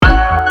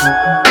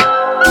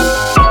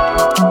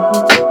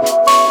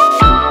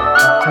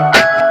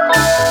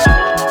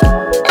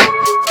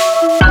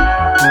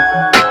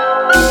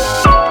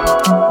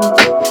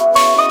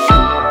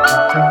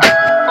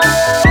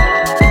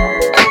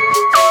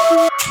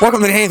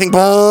Welcome to the Anything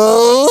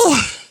Bowl,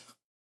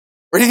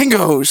 where anything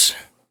goes.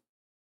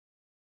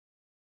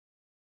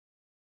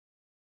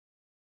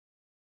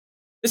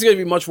 This is going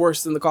to be much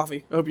worse than the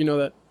coffee. I hope you know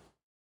that.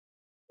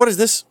 What is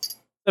this?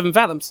 7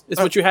 Fathoms.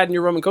 It's what you had in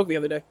your rum and coke the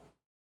other day.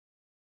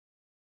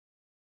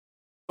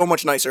 So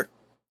much nicer.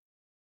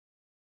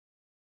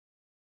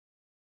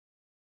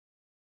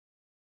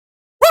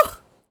 Woo!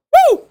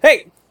 Woo!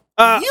 Hey,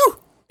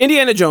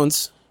 Indiana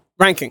Jones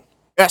ranking.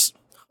 Yes.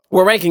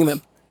 We're ranking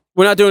them.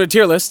 We're not doing a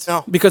tier list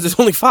because there's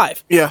only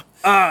 5. Yeah.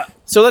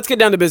 So let's get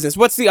down to business.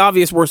 What's the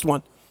obvious worst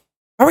one?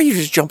 How are you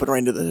just jumping right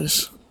into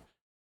this?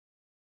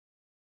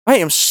 I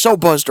am so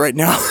buzzed right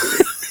now.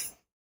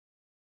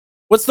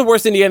 What's the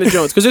worst Indiana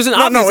Jones? Because there's an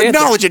obvious answer.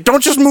 Acknowledge it.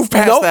 Don't just move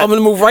past that. I'm going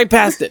to move right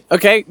past it.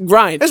 Okay?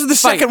 Grind. This is the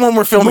second one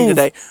we're filming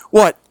today.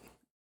 What?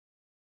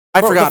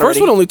 I forgot The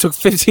first one only took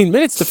 15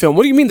 minutes to film.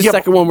 What do you mean the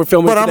second one we're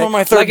filming today? But I'm on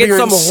my third beer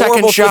and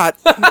second shot.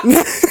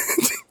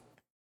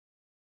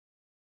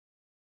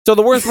 So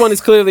the worst one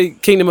is clearly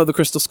Kingdom of the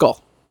Crystal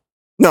Skull.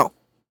 No.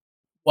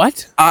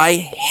 What? I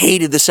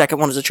hated the second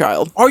one as a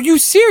child. Are you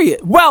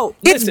serious? Well,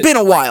 it's been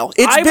a while.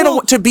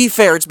 To be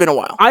fair, it's been a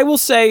while. I will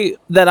say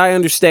that I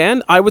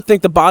understand. I would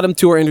think the bottom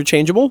 2 are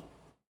interchangeable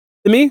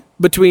to me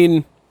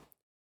between...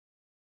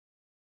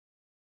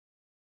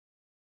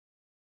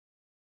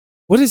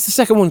 What is the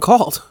second one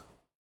called?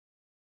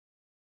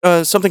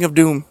 Something of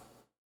Doom.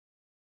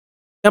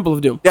 Temple of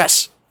Doom.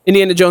 Yes.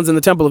 Indiana Jones and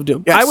the Temple of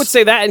Doom. Yes. I would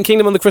say that and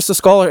Kingdom of the Crystal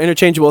Skull are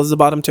interchangeable as the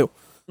bottom 2.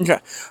 Okay.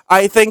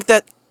 I think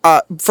that,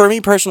 for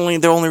me personally,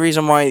 the only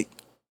reason why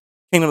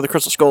Kingdom of the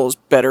Crystal Skull is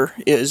better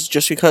is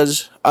just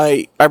because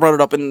I brought it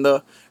up in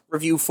the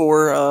review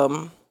for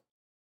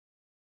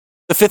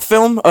the 5th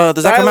film.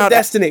 Does that come out?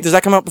 Destiny. Does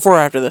that come out before or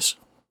after this?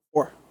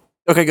 Before.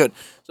 Okay, good.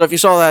 So if you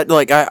saw that,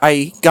 like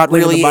I got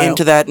really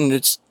into that,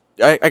 and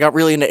I got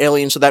really into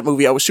Aliens. So that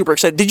movie, I was super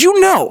excited. Did you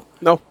know?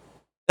 No.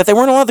 That they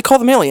weren't allowed to call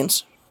them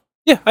aliens.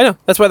 Yeah, I know.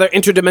 That's why they're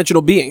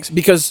interdimensional beings.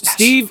 Because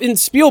Steven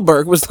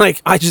Spielberg was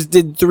like, I just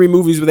did 3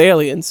 movies with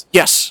aliens.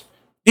 Yes.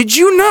 Did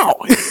you know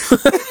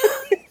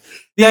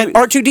that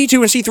R2-D2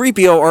 and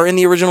C-3PO are in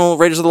the original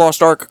Raiders of the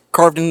Lost Ark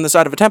carved in the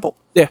side of a temple?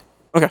 Yeah.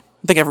 Okay.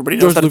 I think everybody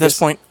knows that at this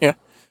point. Yeah.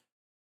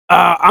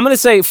 I'm going to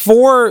say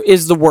 4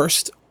 is the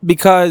worst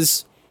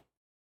because,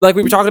 like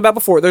we were talking about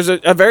before, there's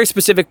a very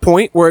specific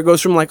point where it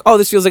goes from like, oh,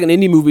 this feels like an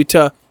indie movie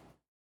to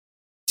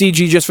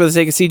CG just for the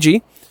sake of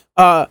CG.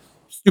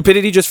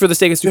 Stupidity just for the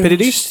sake of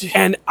stupidity.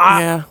 And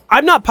I'm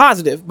not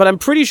positive, but I'm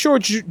pretty sure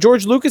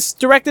George Lucas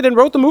directed and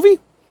wrote the movie.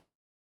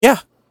 Yeah.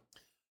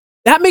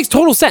 That makes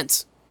total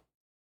sense.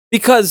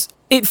 Because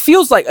it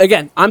feels like,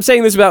 again, I'm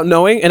saying this without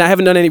knowing, and I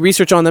haven't done any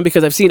research on them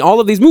because I've seen all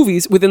of these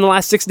movies within the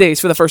last 6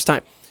 days for the first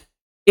time.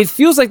 It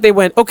feels like they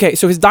went, okay,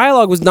 so his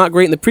dialogue was not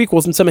great in the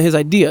prequels and some of his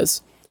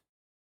ideas.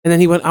 And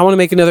then he went, I want to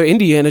make another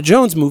Indiana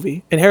Jones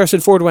movie. And Harrison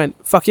Ford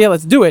went, fuck yeah,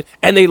 let's do it.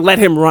 And they let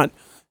him run.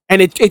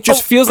 And it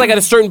just feels like at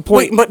a certain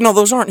point... Wait, but no,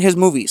 those aren't his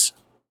movies.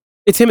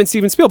 It's him and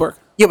Steven Spielberg.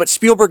 Yeah, but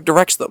Spielberg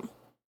directs them.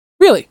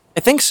 Really?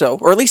 I think so.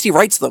 Or at least he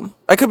writes them.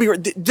 I could be...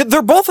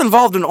 They're both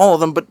involved in all of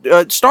them,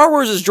 but Star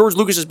Wars is George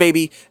Lucas's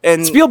baby,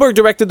 and... Spielberg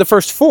directed the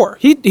first 4.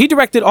 He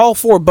directed all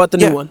 4 but the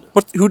new one.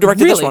 Who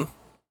directed this one?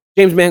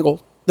 James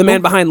Mangold, the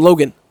man behind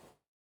Logan.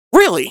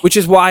 Really? Which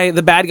is why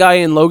the bad guy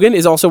in Logan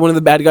is also one of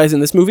the bad guys in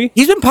this movie.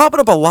 He's been popping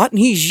up a lot, and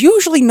he's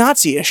usually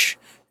Nazi-ish.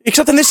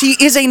 Except in this, he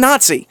is a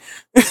Nazi.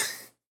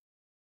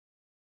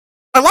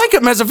 I like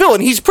him as a villain.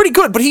 He's pretty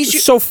good, but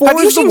he's... So 4 have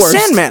you is the seen worst.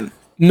 Sandman?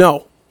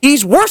 No.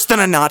 He's worse than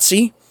a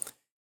Nazi.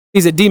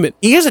 He's a demon.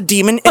 He is a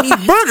demon, and he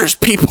murders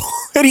people.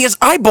 And he has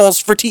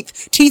eyeballs for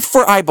teeth. Teeth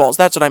for eyeballs.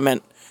 That's what I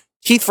meant.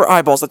 Teeth for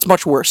eyeballs. That's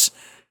much worse.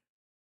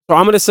 So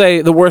I'm going to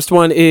say the worst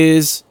one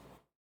is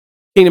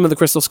Kingdom of the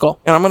Crystal Skull.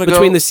 And I'm going to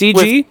Between the CG...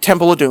 with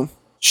Temple of Doom.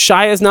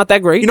 Shia's not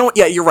that great. You know what?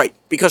 Yeah, you're right.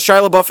 Because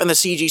Shia LaBeouf and the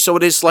CG, so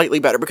it is slightly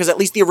better. Because at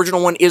least the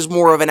original one is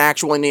more of an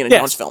actual Indiana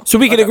Jones film. So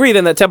we can agree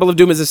then that Temple of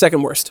Doom is the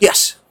second worst.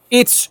 Yes.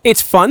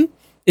 It's fun.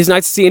 It's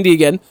nice to see Indy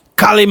again.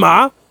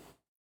 Kalima.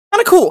 Kind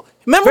of cool.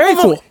 Very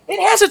cool.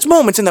 It has its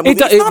moments in that movie.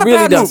 It's not really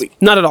a bad movie.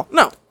 Not at all.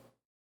 No.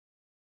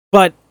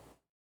 But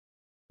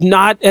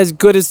not as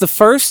good as the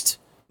first.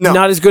 No.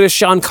 Not as good as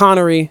Sean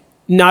Connery.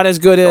 Not as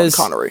good as...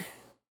 Sean Connery.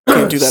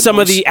 Can't do that some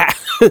of the...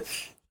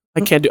 I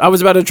can't do... I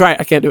was about to try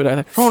it. I can't do it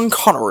either. Sean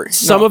Connery.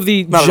 Some of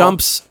the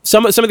jumps...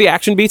 Some of the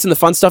action beats and the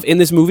fun stuff in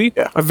this movie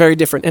are very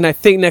different. And I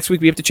think next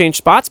week we have to change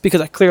spots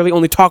because I clearly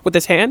only talk with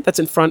this hand that's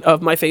in front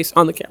of my face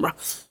on the camera.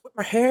 Whip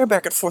my hair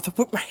back and forth.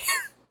 Whip my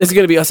hair. This is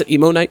going to be us at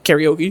emo night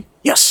karaoke.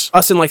 Yes.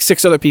 Us and like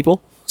 6 other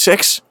people.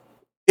 6?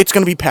 It's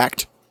going to be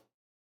packed.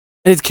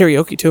 And it's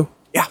karaoke too.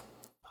 Yeah.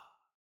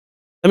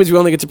 That means we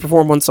only get to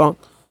perform 1 song.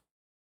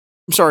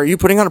 I'm sorry, are you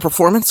putting on a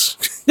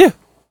performance? Yeah.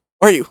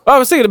 Are you? Oh, I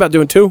was thinking about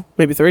doing 2,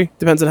 maybe 3.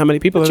 Depends on how many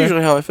people That's are there.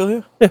 usually how I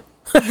feel, yeah.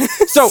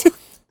 So,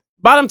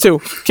 bottom 2.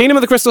 Kingdom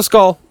of the Crystal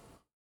Skull,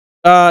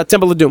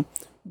 Temple of Doom.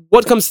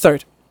 What comes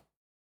third?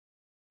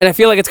 And I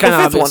feel like it's kind of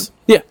obvious. One.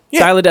 Yeah.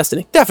 Dial of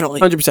Destiny.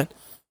 Definitely. 100%.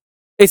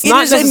 It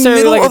not is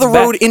necessarily a middle of the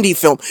road indie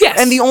film. Yes.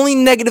 And the only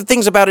negative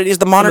things about it is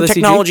the modern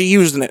technology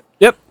used in it.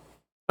 Yep.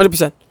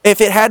 100%.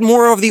 If it had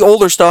more of the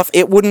older stuff,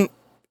 it would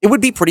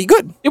be pretty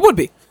good. It would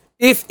be.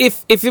 If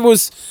it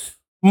was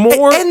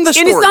more, and the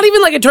story. And it's not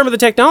even like in terms of the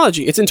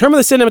technology. It's in terms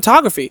of the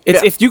cinematography.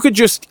 It's if you could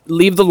just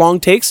leave the long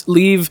takes,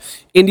 leave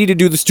Indy to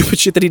do the stupid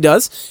shit that he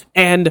does.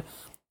 And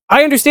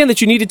I understand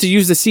that you needed to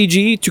use the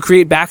CG to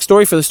create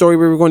backstory for the story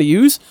we were going to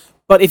use.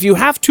 But if you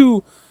have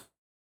to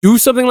do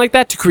something like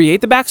that to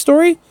create the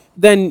backstory,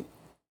 then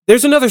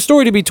there's another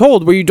story to be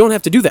told where you don't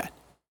have to do that.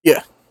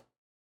 Yeah.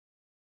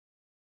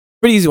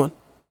 Pretty easy one.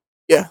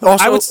 Yeah.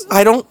 Also,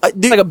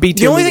 like a B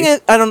tier The only movie. thing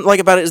I don't like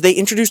about it is they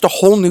introduced a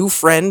whole new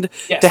friend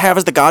to have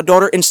as the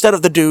goddaughter instead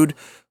of the dude.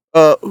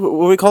 What did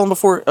we call him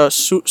before?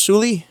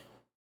 Sully?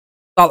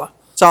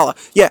 Sala.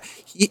 Yeah.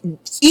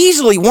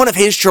 Easily one of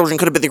his children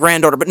could have been the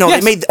granddaughter, but no, they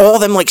made all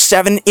of them like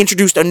 7,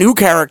 introduced a new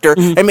character,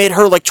 and made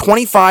her like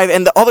 25,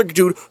 and the other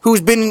dude,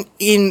 who's been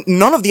in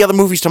none of the other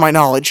movies to my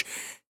knowledge,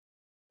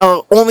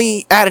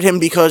 only added him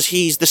because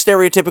he's the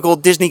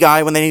stereotypical Disney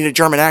guy when they need a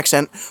German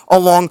accent,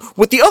 along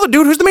with the other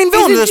dude who's the main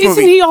villain of this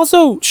movie. Isn't he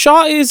also...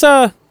 Shaw is...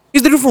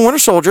 He's the dude from Winter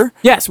Soldier.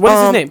 Yes, what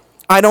is his name?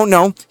 I don't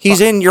know. He's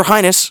in Your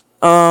Highness.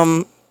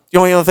 The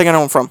only other thing I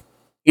know him from.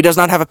 He does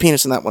not have a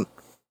penis in that one.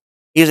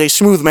 He is a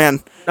smooth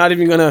man. Not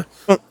even gonna...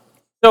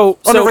 So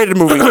underrated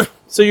movie.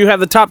 So you have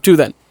the top 2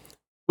 then,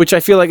 which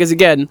I feel like is,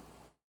 again,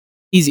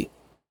 easy.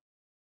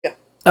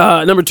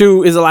 Yeah. Number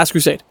 2 is The Last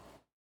Crusade.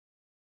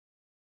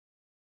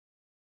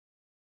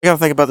 I gotta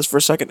think about this for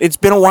a second. It's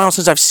been a while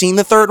since I've seen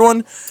the third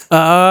one,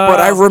 but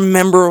I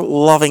remember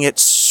loving it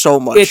so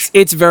much.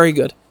 It's very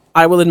good.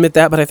 I will admit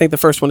that, but I think the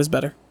first one is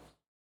better.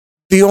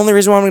 The only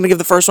reason why I'm going to give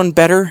the first one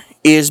better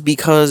is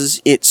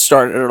because it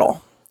started it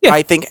all. Yeah.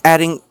 I think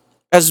adding...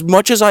 As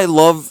much as I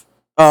love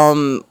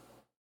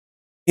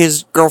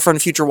his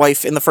girlfriend, future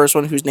wife in the first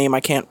one, whose name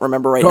I can't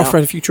remember right now.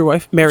 Girlfriend, future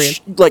wife? Marion.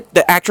 Like,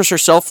 the actress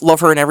herself, love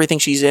her in everything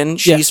she's in.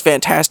 She's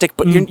fantastic,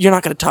 but you're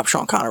not going to top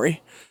Sean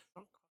Connery.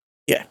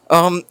 Yeah.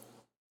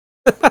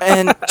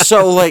 And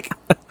so, like...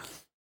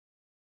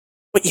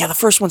 But yeah, the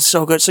first one's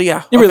so good, so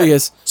yeah. It really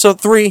is. So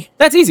 3.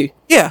 That's easy.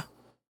 Yeah.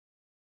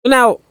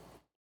 Now,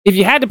 if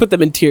you had to put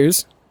them in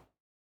tiers,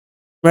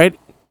 right?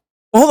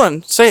 Well, hold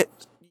on, say it.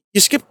 You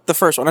skipped the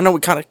first one. I know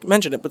we kind of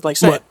mentioned it, but like,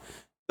 say it.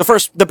 The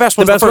best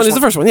one. The best one is the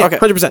first one. Yeah, okay.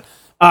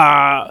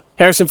 100%.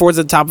 Harrison Ford's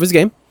at the top of his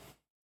game.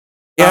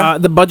 Yeah.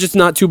 The budget's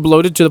not too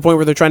bloated to the point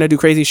where they're trying to do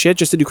crazy shit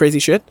just to do crazy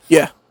shit.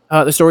 Yeah.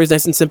 The story's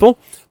nice and simple,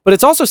 but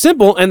it's also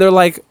simple, and they're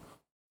like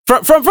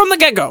from the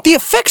get go. The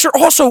effects are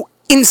also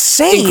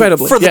insane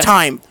for the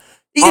time.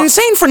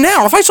 Insane for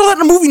now. If I saw that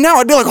in a movie now,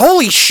 I'd be like,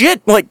 "Holy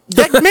shit!" Like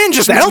that man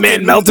just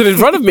melted in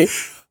front of me.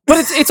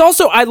 But it's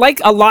also I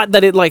like a lot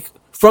that it like.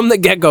 From the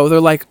get-go,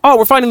 they're like, oh,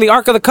 we're finding the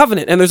Ark of the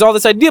Covenant, and there's all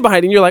this idea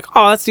behind it, and you're like,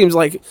 oh, that seems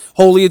like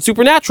holy and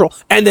supernatural.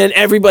 And then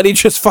everybody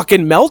just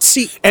fucking melts,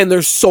 and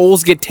their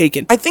souls get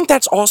taken. I think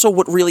that's also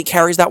what really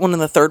carries that one in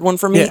the third one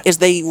for me, is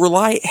they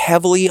rely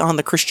heavily on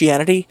the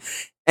Christianity,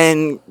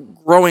 and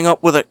growing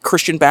up with a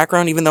Christian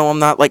background, even though I'm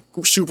not, like,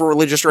 super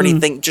religious or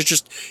anything,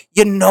 just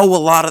you know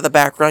a lot of the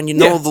background, you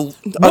know the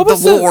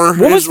lore.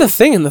 What was the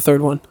thing in the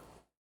third one?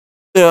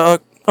 The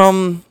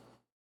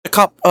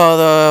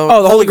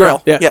Holy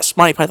Grail. Yeah. Yes,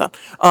 Monty Python.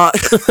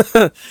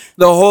 The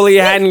Holy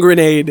Hand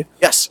Grenade.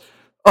 Yes.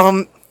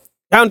 Count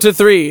to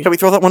 3. Can we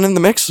throw that one in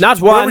the mix?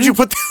 Not one. Where would you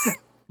put that?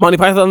 Monty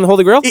Python and the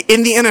Holy Grail?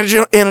 In the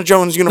Anna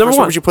Jones universe,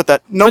 where would you put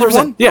that? Number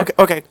 1? Yeah.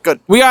 Okay, good.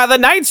 We are the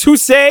knights who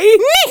say...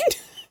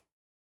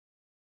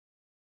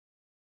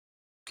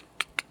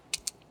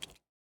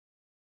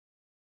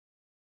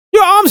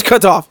 Your arm's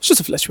cut off. It's just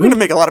a flesh wound. We're going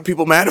to make a lot of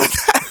people mad with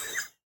that.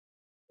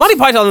 Monty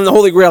Python and the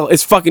Holy Grail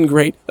is fucking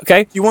great,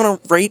 okay? You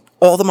want to rate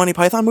all the Monty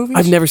Python movies?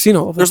 I've never seen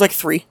all of them. There's like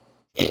 3.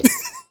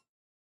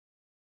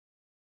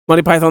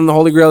 Monty Python and the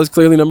Holy Grail is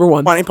clearly number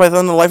 1. Monty Python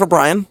and the Life of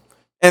Brian,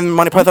 and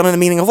Monty Python and the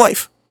Meaning of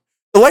Life.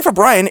 The Life of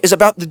Brian is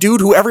about the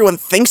dude who everyone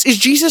thinks is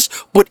Jesus,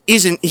 but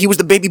isn't. He was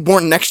the baby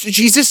born next to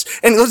Jesus,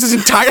 and lives his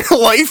entire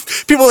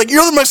life. People are like,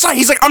 you're the Messiah.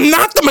 He's like, I'm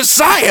not the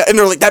Messiah. And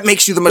they're like, that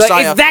makes you the Messiah.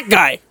 Like, it's that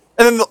guy.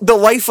 And then the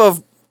Life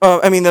of...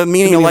 the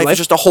Meaning of Life is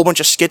just a whole bunch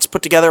of skits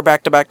put together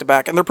back to back to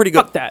back, and they're pretty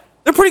good. Fuck that.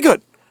 They're pretty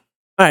good.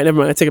 All right, never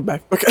mind. I take it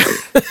back.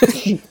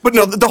 Okay. But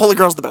no, the Holy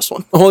Grail's the best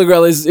one. The Holy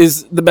Grail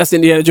is the best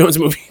Indiana Jones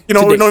movie. You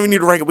know, we don't even need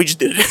to rank it. We just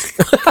did it.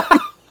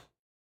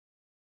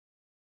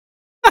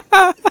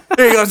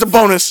 There you go. It's a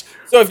bonus.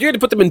 So if you had to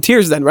put them in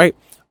tiers then, right?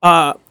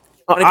 Monty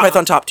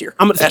Python top tier.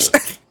 I'm gonna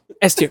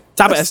S tier.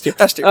 Top of S tier.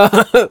 S tier.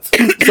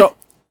 So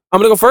I'm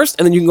going to go first,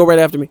 and then you can go right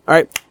after me. All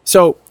right?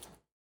 So,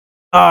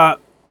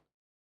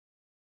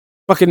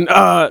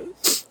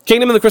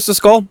 Kingdom of the Crystal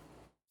Skull,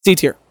 C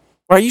tier.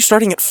 Why are you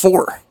starting at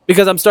 4?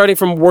 Because I'm starting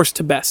from worst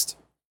to best.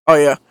 Oh,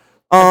 yeah.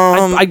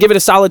 I give it a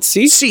solid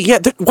C. C, yeah.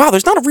 Wow,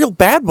 there's not a real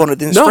bad one in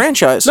this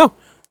franchise. No.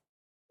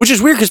 Which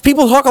is weird, because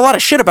people talk a lot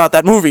of shit about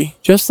that movie.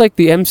 Just like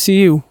the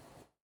MCU.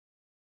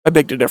 I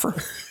beg to differ.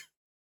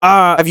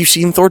 Have you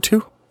seen Thor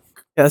 2?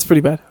 Yeah, that's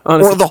pretty bad,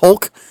 honestly. Or the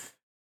Hulk?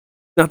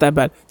 Not that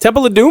bad.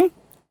 Temple of Doom?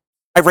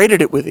 I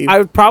rated it with you. I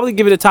would probably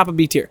give it a top of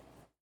B tier.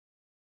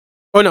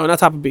 Oh, no, not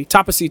top of B.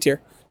 Top of C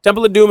tier.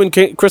 Temple of Doom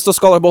and Crystal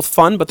Skull are both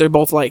fun, but they're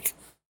both, like,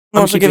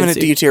 I'm also giving it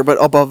D tier, but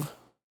above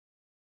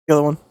the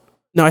other one.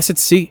 No, I said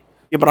C.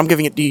 Yeah, but I'm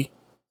giving it D.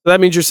 So that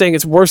means you're saying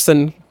it's worse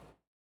than...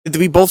 Did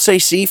we both say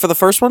C for the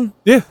first one?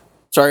 Yeah.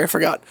 Sorry, I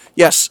forgot.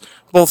 Yes,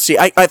 both C.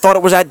 I thought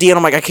it was at D, and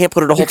I'm like, I can't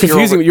put it a whole tier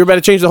confusing over. me. You're about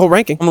to change the whole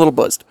ranking. I'm a little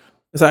buzzed.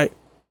 It's all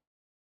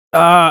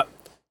right.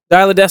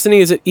 Dial of Destiny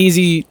is an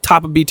easy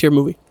top of B tier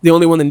movie. The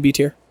only one in B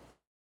tier.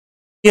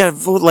 Yeah,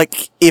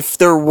 like, if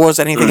there was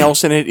anything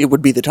else in it, it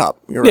would be the top.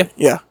 You're right.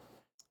 Yeah.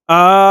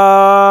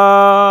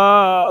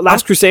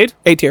 Last Crusade,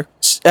 A tier.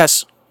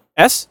 S.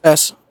 S?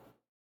 S.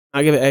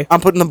 I'll give it A. I'm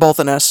putting them both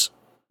in S.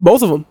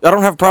 Both of them. I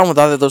don't have a problem with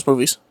either of those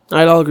movies.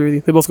 I'll agree with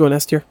you. They both go in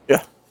S tier.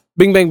 Yeah.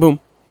 Bing, bang, boom.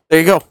 There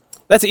you go.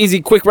 That's an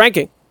easy, quick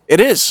ranking. It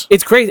is.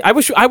 It's crazy. I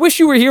wish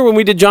you were here when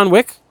we did John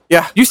Wick.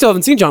 Yeah. You still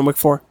haven't seen John Wick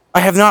 4. I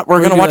have not. We're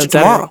going to watch it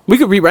tomorrow. We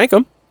could re-rank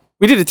them.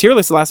 We did a tier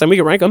list last time. We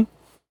could rank them.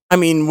 I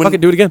mean, I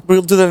could do it again.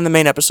 We'll do that in the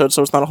main episode,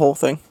 so it's not a whole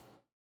thing.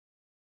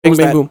 Bing,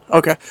 bang, boom.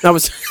 Okay. I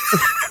was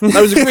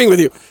agreeing with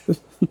you. Is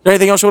there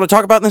anything else you want to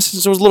talk about this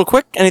since it was a little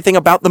quick? Anything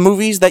about the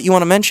movies that you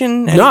want to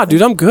mention? Nah,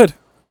 dude, I'm good.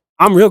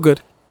 I'm real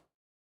good.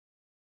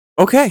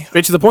 Okay.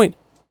 Straight to the point.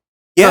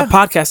 Yeah. Not a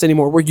podcast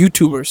anymore. We're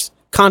YouTubers.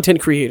 Content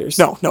creators.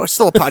 No, it's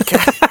still a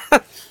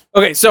podcast.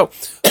 Okay, so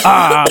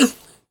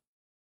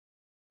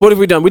what have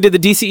we done? We did the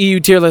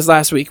DCEU tier list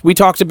last week. We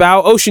talked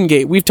about Ocean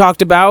Gate. We've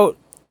talked about...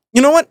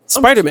 You know what?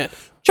 Spider-Man.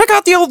 Check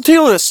out the old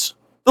tier list.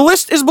 The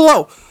list is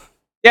below.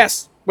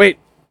 Yes. Wait.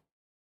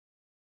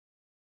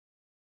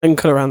 I can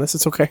cut around this.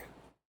 It's okay.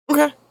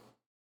 Okay.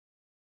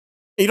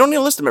 You don't need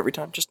to list them every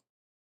time. Just...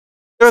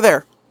 They're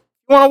there.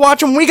 You want to watch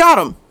them? We got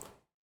them.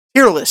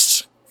 Tier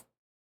lists.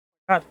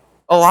 God.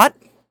 A lot?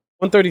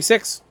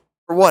 136.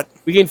 For what?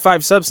 We gained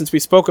 5 subs since we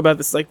spoke about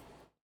this like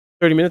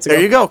 30 minutes ago.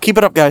 There you go. Keep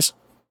it up, guys.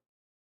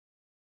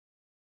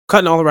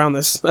 Cutting all around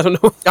this. I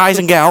don't know. Guys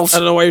and gals. I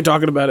don't know why you're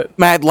talking about it.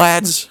 Mad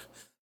lads.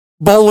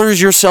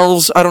 Bowlers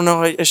yourselves. I don't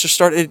know. I just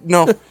started.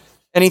 No.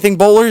 Anything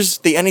bowlers?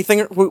 The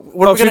anything?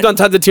 What we've done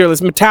tons of tier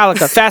lists.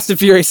 Metallica, Fast and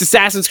Furious,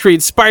 Assassin's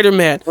Creed,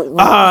 Spider-Man,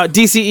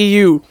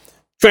 DCEU,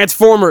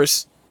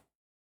 Transformers,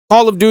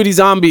 Call of Duty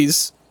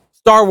Zombies,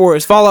 Star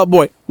Wars, Fallout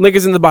Boy. Link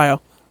is in the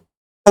bio.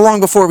 How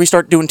long before we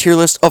start doing tier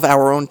lists of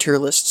our own tier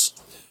lists?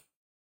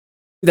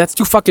 That's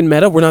too fucking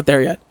meta. We're not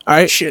there yet. All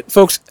right, shit,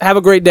 folks. Have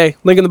a great day.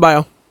 Link in the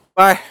bio.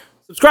 Bye.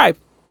 Subscribe.